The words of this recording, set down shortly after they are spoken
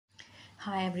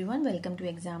Hi everyone, welcome to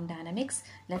Exam Dynamics.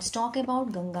 Let's talk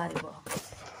about Ganga River.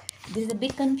 There is a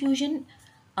big confusion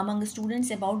among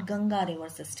students about Ganga River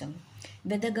system.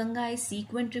 Whether Ganga is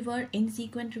Sequent River,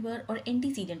 Insequent River or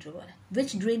Antecedent River.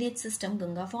 Which drainage system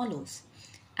Ganga follows?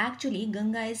 Actually,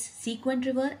 Ganga is Sequent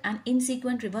River and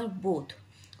Insequent River both.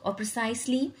 Or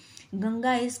precisely,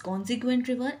 Ganga is Consequent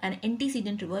River and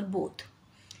Antecedent River both.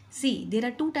 See, there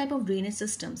are two types of drainage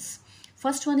systems.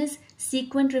 First one is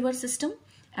Sequent River system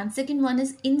and second one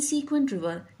is Insequent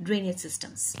River drainage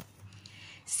systems.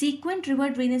 Sequent river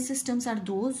drainage systems are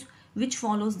those which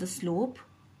follows the slope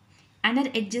and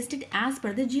are adjusted as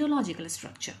per the geological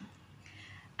structure.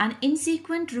 And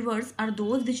insequent rivers are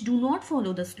those which do not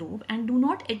follow the slope and do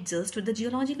not adjust with the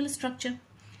geological structure.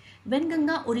 When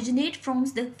Ganga originates from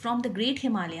the Great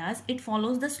Himalayas, it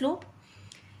follows the slope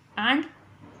and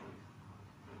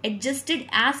adjusted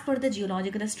as per the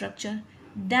geological structure.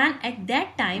 Then at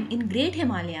that time in Great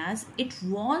Himalayas, it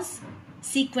was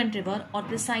Sequent River or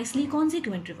precisely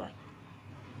Consequent River.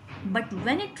 But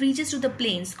when it reaches to the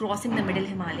plains crossing the Middle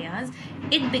Himalayas,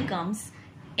 it becomes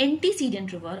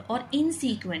Antecedent River or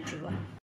Insequent River.